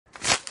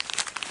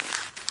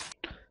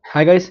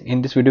Hi guys,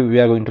 in this video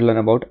we are going to learn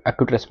about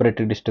acute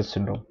respiratory distress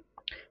syndrome.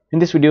 In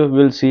this video we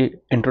will see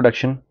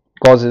introduction,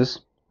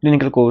 causes,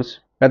 clinical course,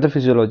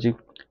 pathophysiology,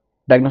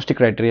 diagnostic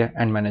criteria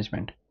and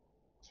management.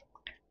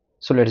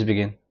 So let's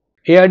begin.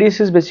 ARDS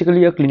is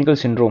basically a clinical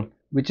syndrome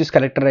which is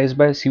characterized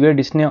by severe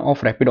dyspnea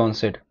of rapid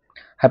onset,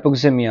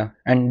 hypoxemia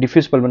and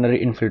diffuse pulmonary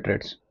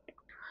infiltrates,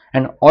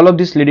 and all of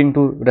this leading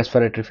to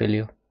respiratory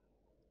failure.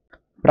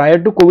 Prior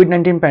to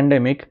COVID-19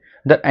 pandemic,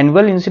 the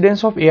annual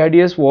incidence of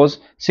ARDS was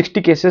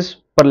 60 cases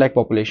per lakh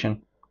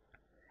population,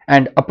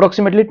 and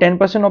approximately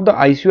 10% of the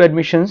ICU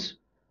admissions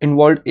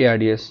involved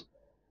ARDS.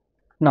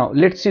 Now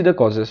let's see the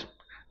causes.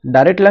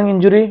 Direct lung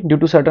injury due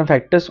to certain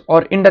factors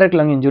or indirect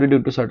lung injury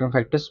due to certain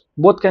factors,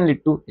 both can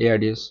lead to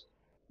ARDS.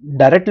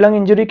 Direct lung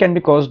injury can be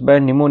caused by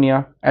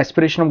pneumonia,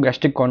 aspiration of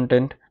gastric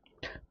content,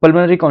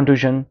 pulmonary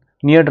contusion,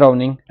 near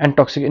drowning and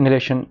toxic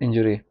inhalation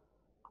injury.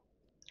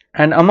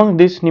 And among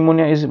this,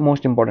 pneumonia is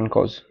most important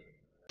cause.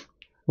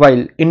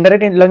 While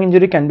indirect lung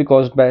injury can be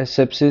caused by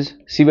sepsis,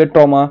 severe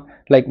trauma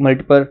like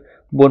multiple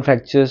bone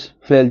fractures,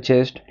 flail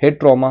chest, head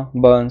trauma,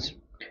 burns,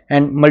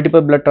 and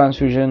multiple blood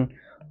transfusion,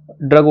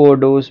 drug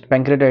overdose,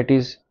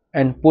 pancreatitis,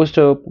 and post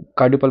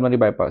cardiopulmonary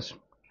bypass.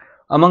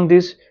 Among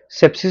these,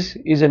 sepsis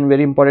is a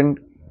very important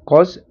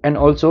cause, and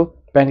also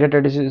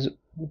pancreatitis is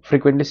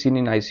frequently seen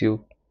in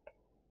ICU.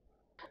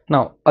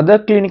 Now, other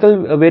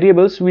clinical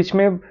variables which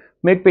may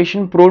make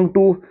patient prone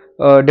to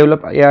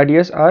develop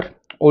ARDS are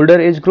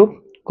older age group,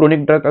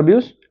 chronic drug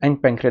abuse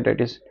and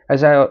pancreatitis.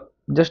 As I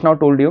just now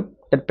told you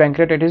that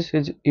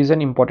pancreatitis is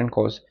an important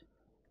cause.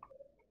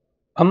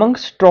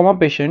 Amongst trauma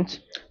patients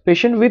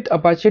with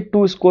Apache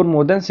 2 score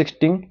more than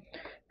 16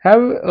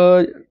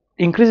 have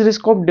increased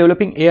risk of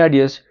developing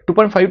ARDS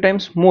 2.5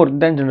 times more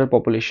than general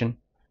population.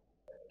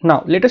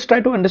 Now let us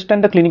try to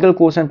understand the clinical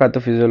course and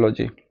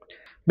pathophysiology.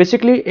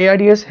 Basically,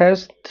 ARDS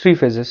has three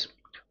phases.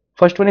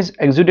 First one is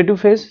exudative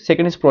phase,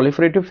 second is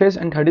proliferative phase,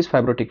 and third is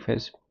fibrotic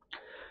phase.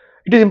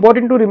 It is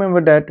important to remember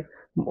that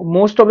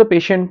most of the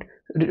patient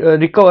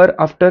recover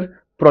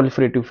after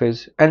proliferative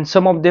phase, and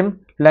some of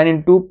them land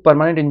into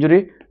permanent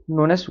injury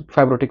known as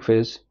fibrotic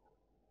phase.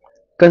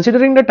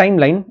 Considering the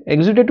timeline,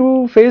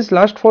 exudative phase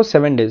lasts for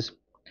 7 days.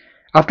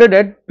 After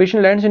that,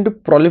 patient lands into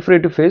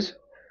proliferative phase,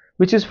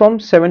 which is from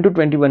 7 to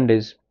 21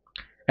 days.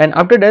 And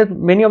after that,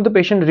 many of the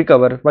patients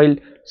recover, while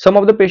some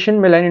of the patient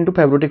may land into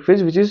fibrotic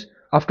phase, which is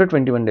after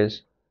 21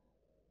 days.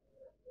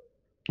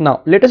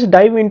 Now let us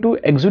dive into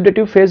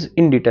exudative phase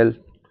in detail.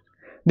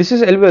 This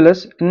is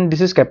alveolus and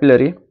this is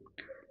capillary.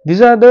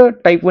 These are the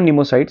type 1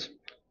 pneumocytes,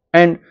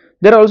 and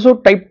there are also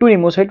type 2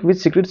 pneumocytes which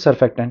secrete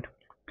surfactant.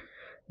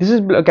 This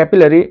is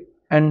capillary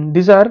and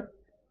these are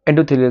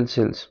endothelial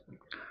cells.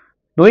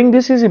 Knowing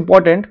this is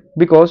important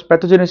because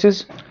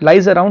pathogenesis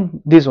lies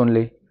around this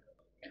only.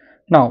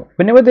 Now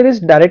whenever there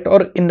is direct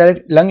or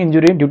indirect lung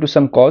injury due to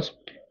some cause,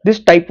 this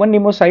type 1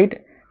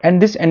 pneumocyte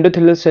and this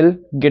endothelial cell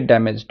get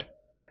damaged.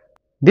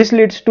 This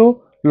leads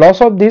to loss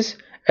of this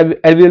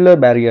alveolar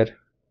barrier,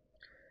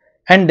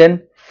 and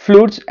then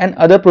fluids and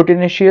other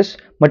proteinaceous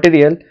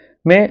material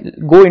may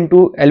go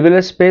into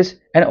alveolar space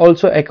and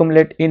also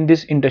accumulate in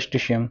this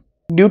interstitium,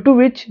 due to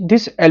which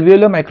this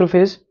alveolar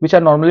macrophage which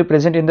are normally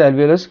present in the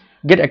alveolus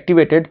get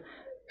activated,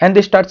 and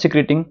they start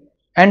secreting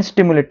and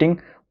stimulating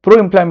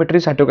pro-inflammatory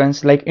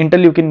cytokines like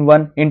interleukin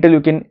 1,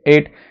 interleukin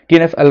 8,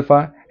 TNF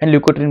alpha and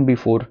leukotriene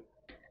B4,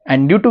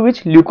 and due to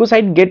which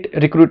leukocytes get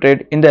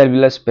recruited in the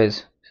alveolar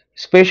space,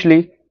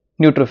 especially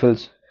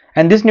neutrophils,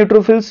 and these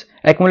neutrophils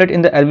accumulate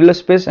in the alveolar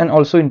space and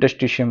also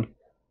interstitium.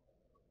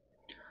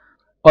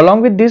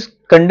 Along with this,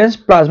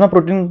 condensed plasma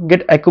protein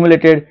get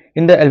accumulated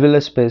in the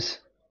alveolar space.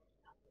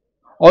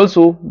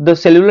 Also, the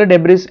cellular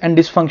debris and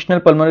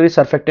dysfunctional pulmonary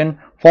surfactant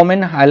form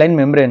an hyaline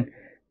membrane,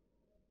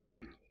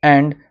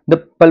 and the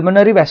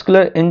pulmonary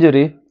vascular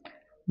injury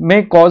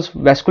may cause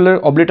vascular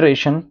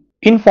obliteration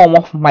in form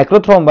of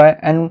microthrombi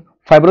and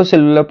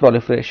fibrocellular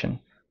proliferation.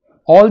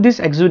 All these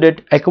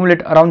exudate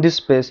accumulate around this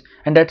space,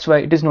 and that's why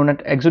it is known as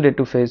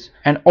exudative phase,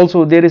 and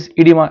also there is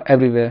edema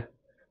everywhere.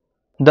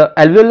 The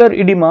alveolar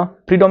edema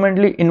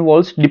predominantly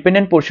involves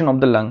dependent portion of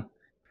the lung,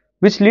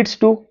 which leads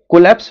to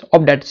collapse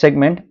of that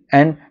segment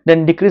and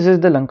then decreases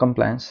the lung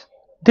compliance.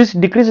 This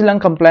decreased lung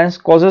compliance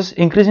causes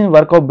increase in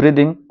work of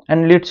breathing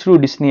and leads to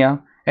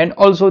dyspnea, and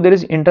also there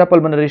is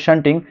intrapulmonary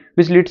shunting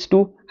which leads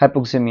to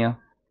hypoxemia.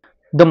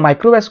 The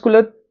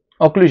microvascular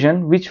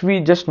occlusion which we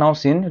just now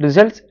seen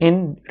results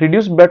in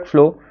reduced blood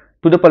flow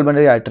to the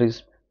pulmonary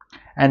arteries,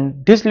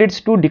 and this leads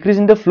to decrease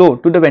in the flow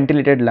to the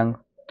ventilated lung,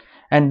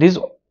 and this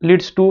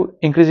leads to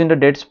increase in the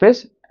dead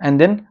space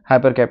and then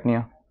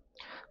hypercapnia.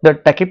 The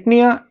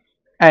tachypnea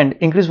and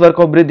increased work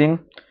of breathing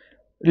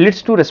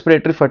leads to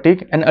respiratory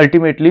fatigue and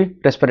ultimately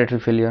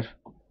respiratory failure.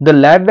 The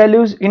lab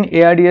values in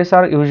ARDS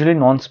are usually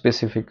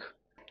non-specific.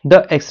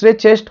 The X-ray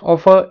chest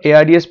of a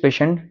ARDS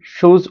patient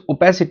shows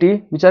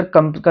opacity which are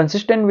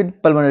consistent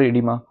with pulmonary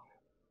edema,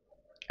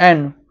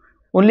 and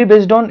only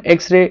based on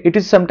X-ray it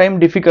is sometimes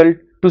difficult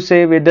to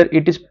say whether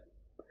it is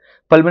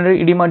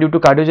pulmonary edema due to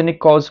cardiogenic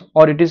cause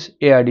or it is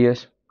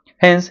ARDS.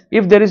 Hence,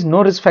 if there is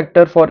no risk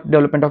factor for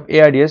development of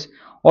ARDS,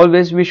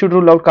 always we should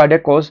rule out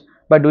cardiac cause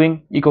by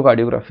doing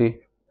echocardiography.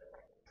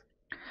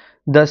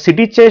 The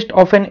CT chest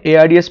of an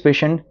ARDS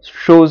patient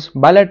shows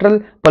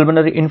bilateral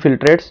pulmonary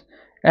infiltrates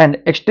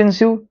and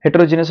extensive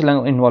heterogeneous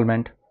lung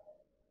involvement.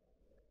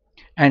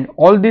 And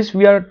all this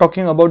we are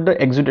talking about the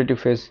exudative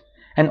phase,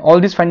 and all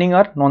these findings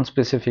are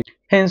non-specific.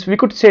 Hence, we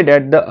could say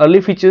that the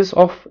early features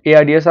of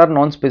ARDS are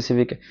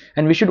non-specific,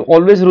 and we should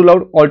always rule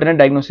out alternate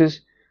diagnosis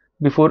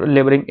before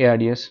labeling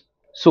ARDS.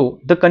 So,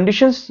 the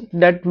conditions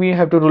that we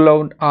have to rule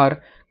out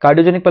are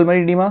cardiogenic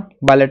pulmonary edema,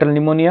 bilateral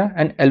pneumonia,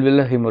 and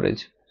alveolar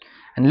hemorrhage.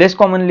 And less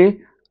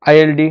commonly,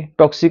 ILD,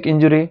 toxic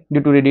injury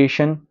due to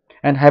radiation,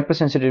 and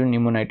hypersensitive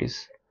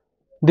pneumonitis.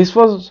 This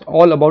was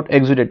all about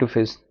exudative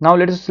phase. Now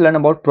let us learn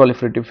about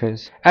proliferative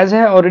phase. As I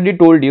have already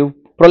told you,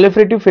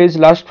 proliferative phase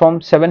lasts from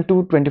 7th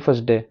to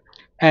 21st day,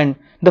 and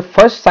the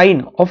first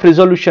sign of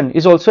resolution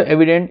is also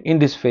evident in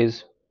this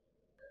phase.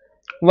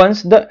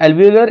 Once the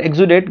alveolar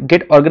exudate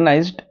get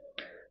organized,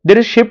 there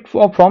is shift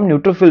from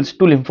neutrophils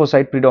to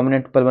lymphocyte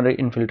predominant pulmonary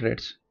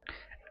infiltrates,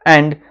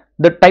 and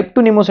the type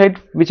 2 pneumocyte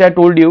which I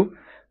told you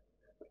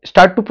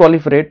start to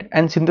proliferate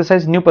and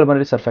synthesize new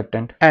pulmonary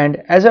surfactant.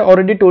 And as I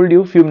already told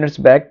you few minutes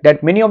back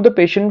that many of the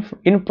patients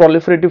in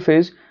proliferative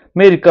phase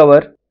may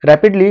recover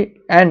rapidly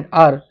and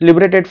are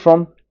liberated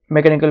from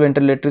mechanical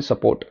ventilatory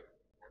support,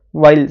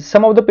 while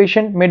some of the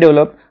patients may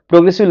develop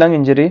progressive lung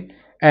injury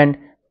and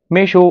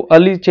may show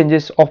early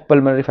changes of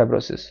pulmonary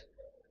fibrosis.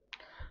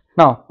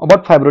 Now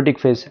about fibrotic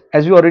phase,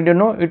 as we already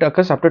know, it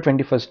occurs after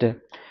 21st day,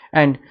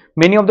 and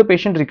many of the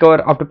patients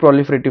recover after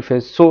proliferative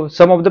phase. So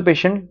some of the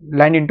patients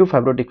land into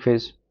fibrotic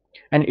phase,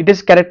 and it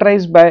is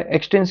characterized by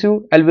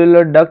extensive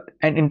alveolar duct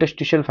and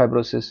interstitial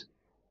fibrosis.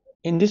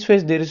 In this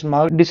phase, there is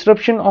marked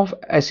disruption of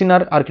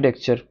acinar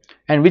architecture,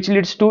 and which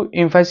leads to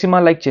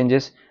emphysema like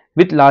changes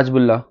with large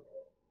bulla,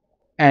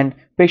 and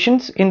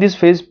patients in this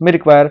phase may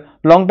require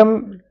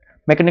long-term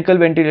mechanical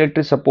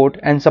ventilatory support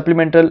and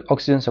supplemental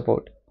oxygen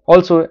support.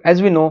 Also,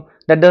 as we know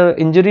that the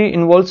injury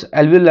involves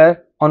alveolar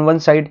on one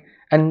side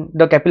and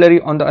the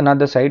capillary on the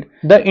another side,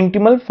 the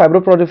intimal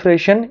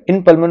fibroproliferation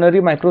in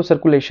pulmonary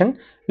microcirculation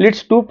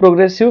leads to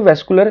progressive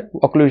vascular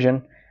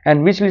occlusion,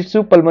 and which leads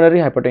to pulmonary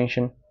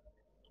hypertension.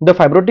 The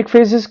fibrotic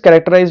phase is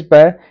characterized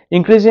by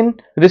increase in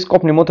risk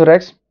of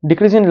pneumothorax,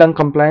 decrease in lung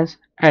compliance,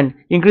 and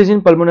increase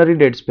in pulmonary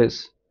dead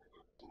space.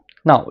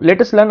 Now let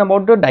us learn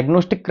about the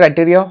diagnostic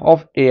criteria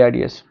of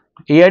ARDS.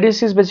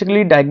 ARDS is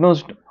basically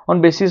diagnosed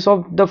on basis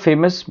of the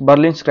famous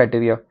Berlin's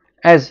criteria.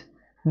 As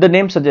the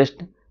name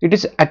suggests, it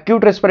is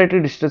acute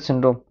respiratory distress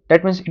syndrome.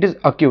 That means it is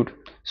acute.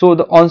 So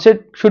the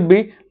onset should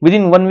be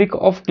within 1 week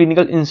of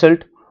clinical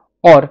insult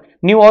or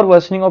new or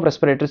worsening of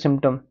respiratory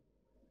symptom.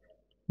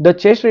 The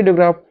chest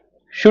radiograph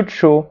should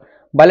show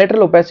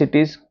bilateral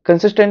opacities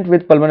consistent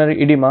with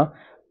pulmonary edema,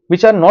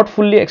 which are not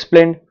fully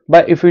explained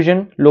by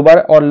effusion,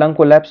 lobar or lung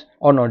collapse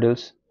or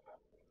nodules.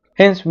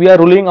 Hence, we are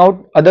ruling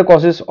out other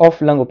causes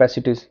of lung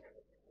opacities.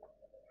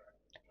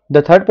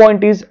 The third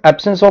point is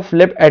absence of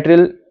left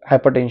atrial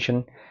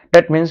hypertension.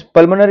 That means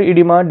pulmonary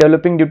edema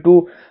developing due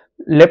to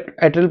left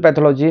atrial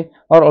pathology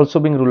are also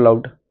being ruled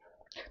out.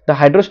 The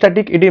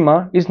hydrostatic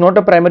edema is not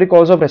a primary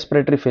cause of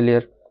respiratory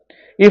failure.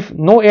 If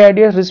no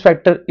ARDS risk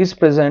factor is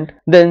present,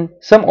 then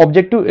some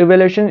objective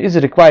evaluation is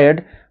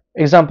required,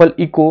 example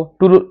echo,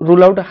 to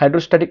rule out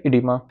hydrostatic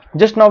edema.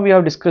 Just now we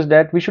have discussed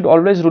that we should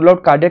always rule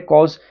out cardiac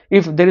cause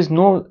if there is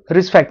no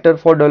risk factor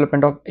for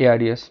development of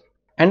ARDS.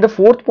 And the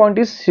fourth point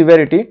is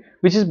severity,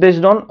 which is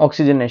based on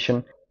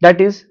oxygenation.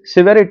 That is,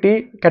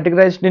 severity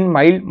categorized in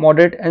mild,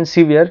 moderate and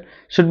severe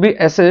should be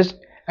assessed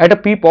at a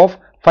PEEP of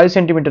 5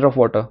 cm of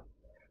water.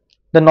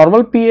 The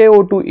normal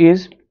PaO2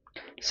 is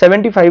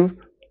 75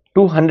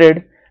 to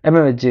 100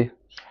 mmHg,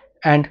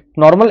 and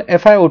normal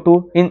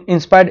FiO2 in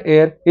inspired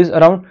air is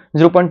around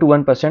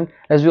 0.21%,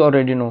 as we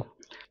already know.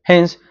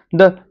 Hence,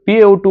 the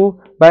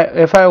PaO2 by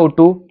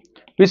FiO2,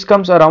 which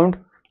comes around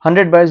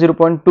 100 by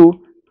 0.2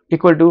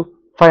 equal to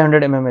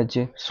 500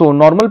 mmHg. So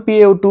normal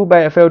PaO2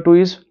 by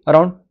FiO2 is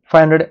around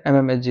 500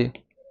 mmHg.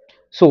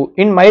 So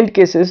in mild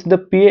cases, the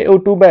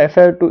PaO2 by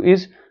FiO2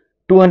 is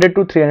 200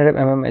 to 300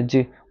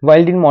 mmHg,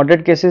 while in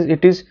moderate cases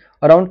it is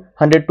around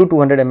 100 to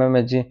 200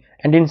 mmHg,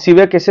 and in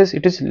severe cases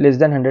it is less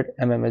than 100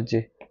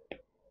 mmHg.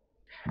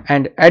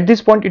 And at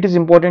this point, it is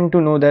important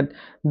to know that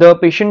the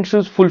patient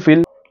should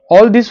fulfill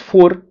all these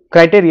 4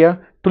 criteria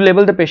to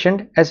label the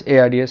patient as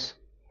ARDS.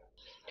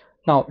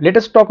 Now let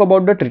us talk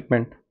about the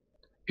treatment.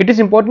 It is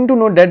important to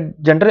note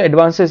that general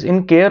advances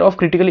in care of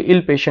critically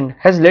ill patient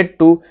has led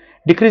to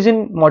decrease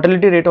in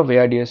mortality rate of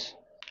ARDS,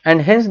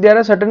 and hence there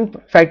are certain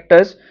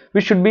factors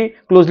which should be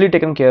closely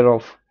taken care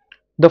of.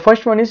 The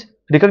first one is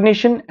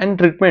recognition and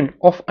treatment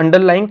of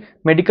underlying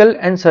medical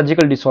and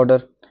surgical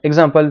disorder,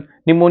 example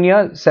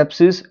pneumonia,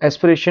 sepsis,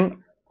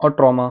 aspiration or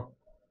trauma.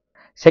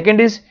 Second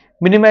is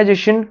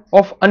minimization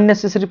of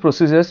unnecessary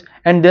procedures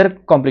and their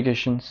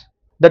complications.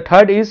 The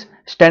third is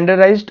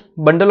standardized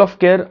bundle of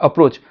care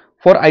approach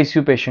for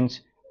ICU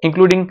patients,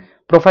 including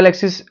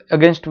prophylaxis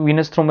against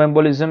venous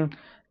thromboembolism,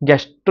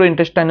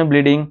 gastrointestinal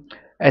bleeding,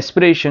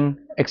 aspiration,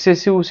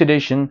 excessive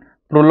sedation,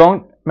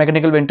 prolonged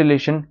mechanical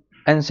ventilation,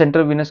 and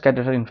central venous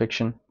catheter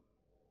infection.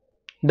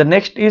 The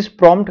next is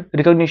prompt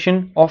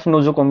recognition of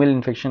nosocomial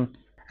infection.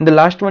 And the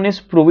last one is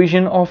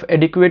provision of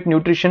adequate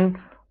nutrition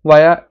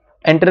via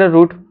enteral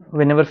route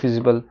whenever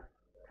feasible.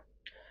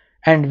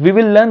 And we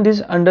will learn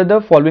this under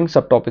the following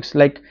subtopics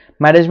like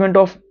management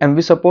of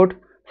MV support,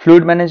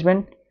 fluid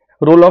management,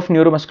 role of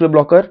neuromuscular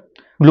blocker,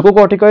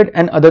 glucocorticoid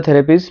and other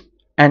therapies,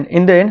 and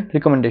in the end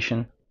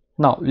recommendation.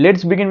 Now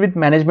let's begin with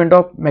management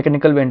of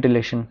mechanical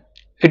ventilation.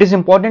 It is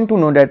important to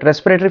know that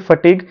respiratory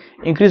fatigue,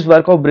 increased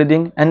work of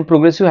breathing and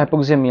progressive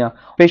hypoxemia,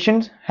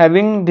 patients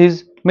having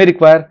these may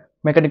require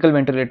mechanical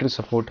ventilatory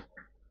support.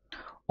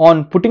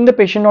 On putting the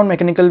patient on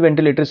mechanical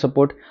ventilatory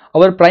support,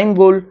 our prime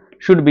goal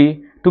should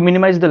be to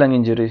minimize the lung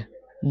injury.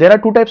 There are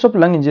two types of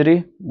lung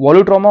injury,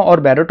 volutrauma or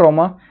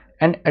barotrauma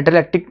and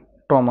atelectic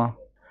trauma.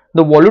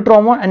 The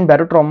volutrauma and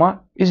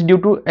barotrauma is due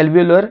to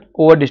alveolar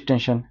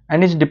overdistension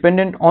and is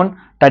dependent on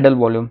tidal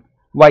volume,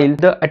 while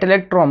the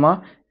atelectic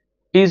trauma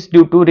is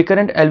due to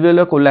recurrent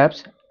alveolar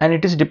collapse and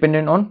it is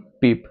dependent on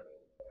PEEP.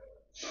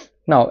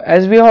 Now,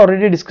 as we have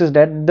already discussed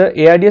that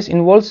the ARDS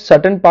involves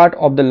certain part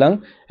of the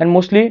lung and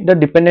mostly the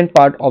dependent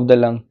part of the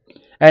lung,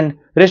 and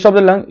rest of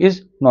the lung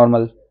is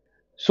normal.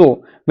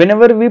 So,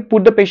 whenever we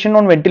put the patient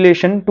on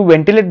ventilation to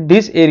ventilate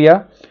this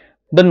area,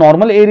 the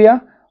normal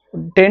area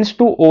tends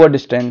to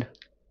overdistend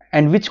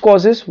and which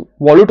causes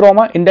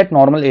volutrauma in that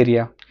normal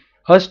area.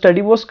 A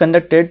study was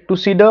conducted to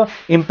see the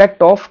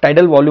impact of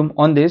tidal volume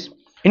on this.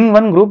 In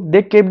one group,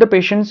 they kept the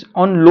patients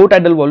on low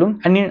tidal volume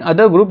and in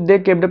other group, they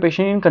kept the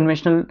patient in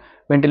conventional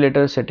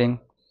ventilator setting.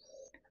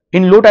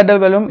 In low tidal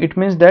volume, it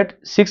means that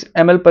 6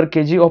 ml per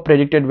kg of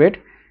predicted weight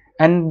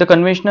and the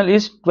conventional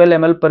is 12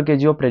 ml per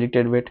kg of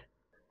predicted weight.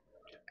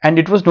 And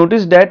it was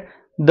noticed that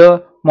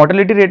the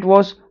mortality rate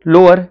was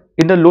lower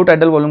in the low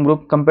tidal volume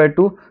group compared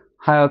to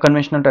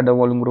conventional tidal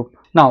volume group.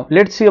 Now,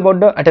 let's see about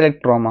the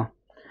atelectic trauma.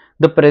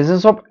 The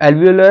presence of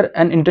alveolar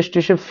and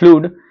interstitial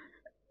fluid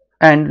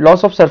and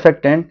loss of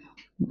surfactant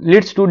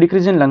leads to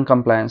decrease in lung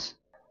compliance,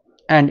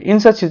 and in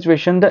such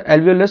situation the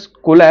alveolus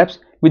collapse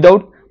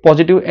without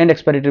positive end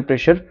expiratory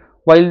pressure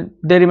while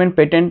they remain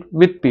patent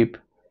with PEEP.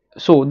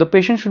 So the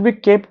patient should be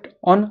kept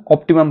on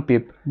optimum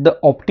PEEP. The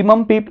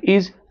optimum PEEP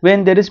is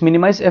when there is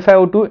minimized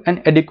FiO2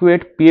 and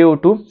adequate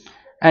PaO2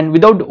 and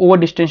without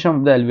overdistension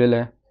of the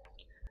alveoli.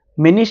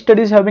 Many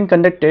studies have been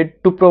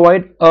conducted to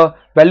provide a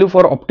value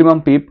for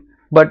optimum PEEP,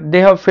 but they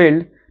have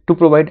failed to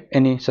provide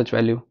any such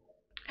value.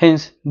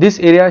 Hence, this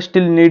area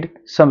still need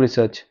some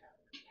research.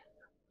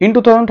 In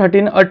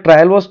 2013, a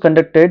trial was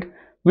conducted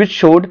which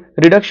showed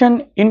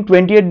reduction in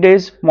 28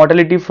 days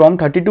mortality from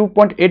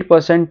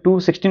 32.8% to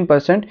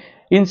 16%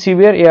 in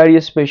severe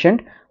ARDS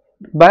patient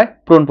by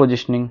prone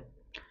positioning.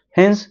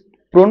 Hence,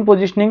 prone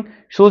positioning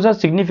shows a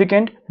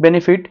significant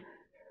benefit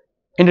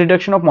in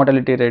reduction of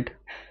mortality rate.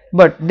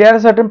 But there are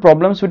certain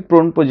problems with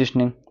prone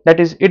positioning, that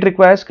is, it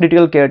requires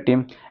critical care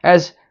team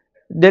as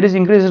there is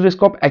increased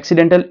risk of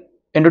accidental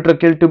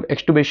endotracheal tube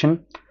extubation,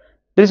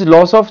 there is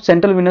loss of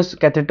central venous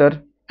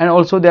catheter, and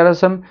also there are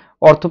some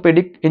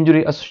orthopedic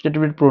injury associated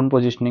with prone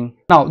positioning.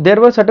 Now,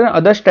 there were certain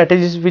other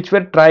strategies which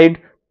were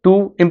tried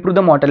to improve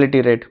the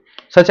mortality rate,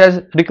 such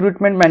as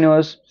recruitment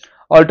maneuvers,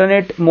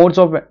 alternate modes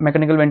of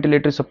mechanical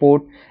ventilatory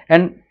support,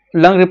 and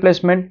lung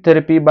replacement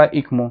therapy by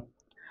ECMO.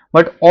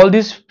 But all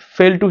these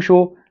failed to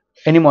show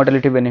any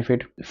mortality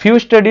benefit. Few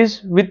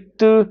studies with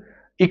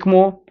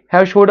ECMO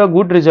have showed a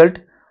good result,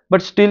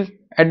 but still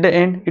at the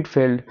end it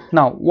failed.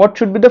 Now, what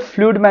should be the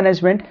fluid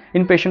management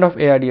in patient of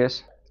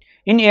ARDS?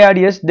 In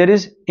ARDS, there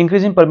is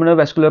increase in pulmonary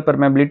vascular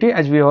permeability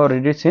as we have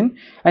already seen,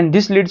 and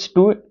this leads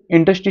to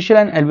interstitial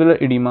and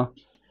alveolar edema.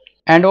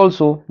 And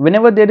also,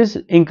 whenever there is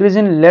increase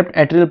in left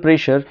atrial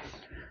pressure,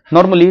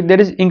 normally there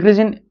is increase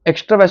in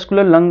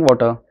extravascular lung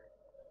water,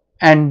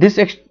 and this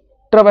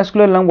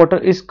extravascular lung water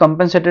is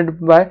compensated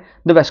by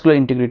the vascular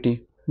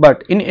integrity.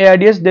 But in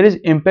ARDS, there is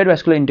impaired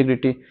vascular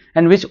integrity,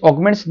 and which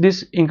augments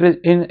this increase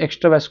in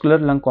extravascular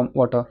lung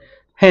water.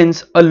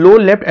 Hence, a low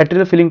left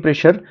atrial filling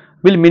pressure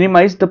will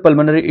minimize the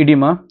pulmonary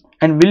edema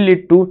and will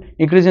lead to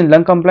increase in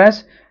lung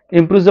compliance,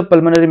 improves the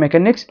pulmonary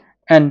mechanics,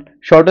 and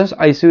shortens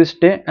ICU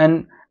stay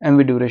and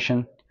MV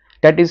duration.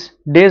 That is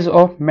days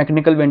of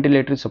mechanical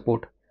ventilatory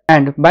support.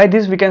 And by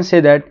this we can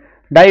say that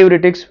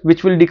diuretics,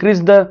 which will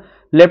decrease the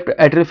left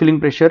atrial filling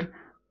pressure,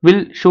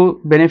 will show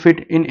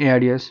benefit in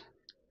ARDS.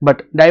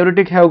 But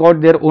diuretic have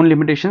got their own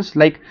limitations,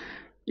 like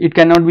it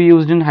cannot be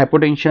used in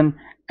hypotension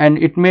and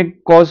it may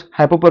cause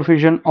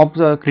hypoperfusion of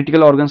the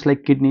critical organs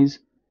like kidneys.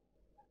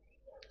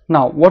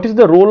 Now, what is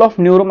the role of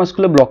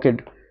neuromuscular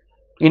blockade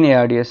in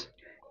ARDS?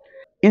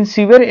 In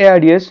severe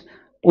ARDS,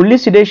 only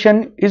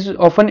sedation is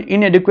often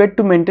inadequate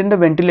to maintain the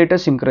ventilator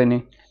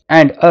synchrony,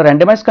 and a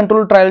randomized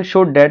control trial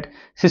showed that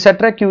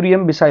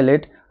cisatracurium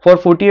bisalate for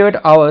 48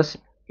 hours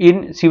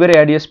in severe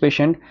ARDS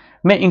patient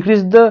may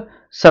increase the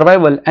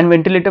survival and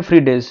ventilator free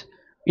days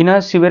in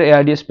a severe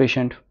ARDS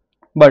patient,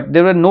 but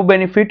there were no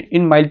benefit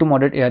in mild to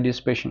moderate ARDS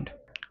patient.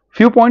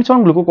 Few points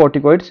on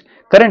glucocorticoids.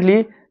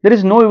 Currently, there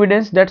is no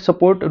evidence that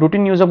support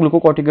routine use of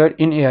glucocorticoid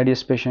in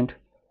ARDS patient.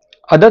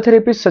 Other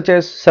therapies such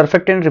as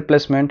surfactant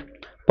replacement,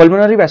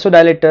 Pulmonary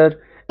vasodilator,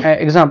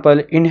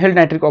 example inhaled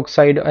nitric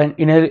oxide and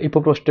inhaled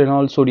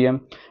isoproterenol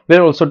sodium were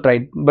also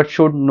tried but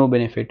showed no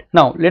benefit.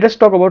 Now let us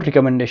talk about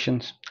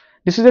recommendations.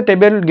 This is a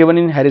table given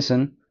in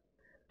Harrison,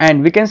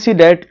 and we can see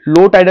that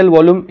low tidal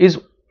volume is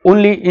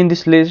only in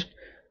this list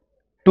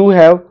to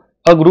have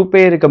a group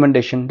A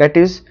recommendation, that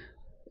is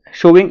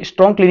showing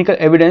strong clinical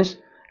evidence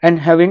and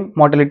having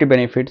mortality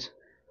benefits.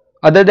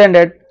 Other than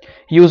that,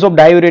 use of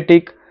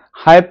diuretic,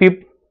 high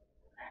PEEP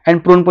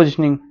and prone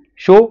positioning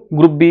show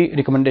group B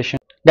recommendation,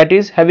 that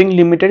is having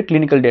limited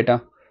clinical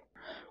data.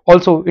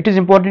 Also, it is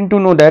important to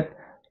know that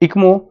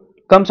ECMO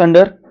comes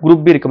under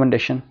group B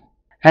recommendation,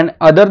 and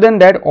other than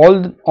that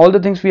all the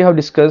things we have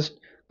discussed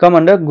come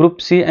under group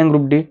C and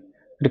group D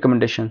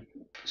recommendation.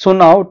 So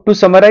now to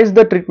summarize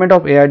the treatment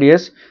of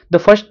ARDS, the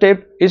first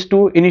step is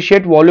to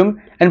initiate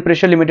volume and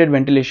pressure limited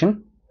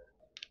ventilation,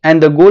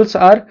 and the goals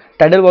are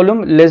tidal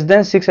volume less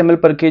than 6 ml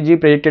per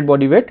kg predicted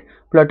body weight,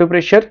 plateau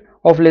pressure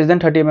of less than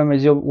 30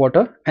 mm of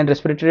water, and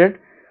respiratory rate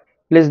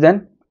less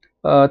than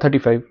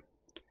 35,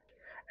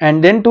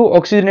 and then to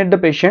oxygenate the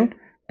patient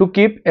to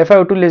keep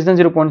FiO2 less than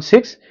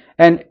 0.6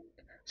 and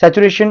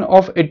saturation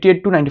of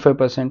 88 to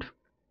 95%.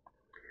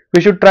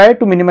 We should try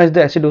to minimize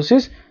the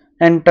acidosis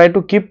and try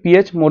to keep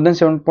pH more than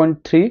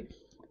 7.3,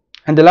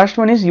 and the last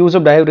one is use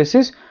of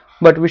diuresis,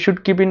 but we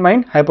should keep in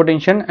mind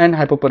hypotension and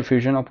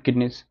hypoperfusion of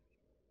kidneys.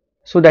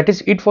 So that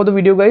is it for the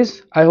video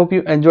guys. I hope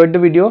you enjoyed the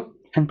video,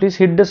 and please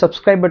hit the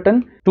subscribe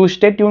button to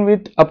stay tuned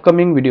with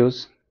upcoming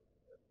videos.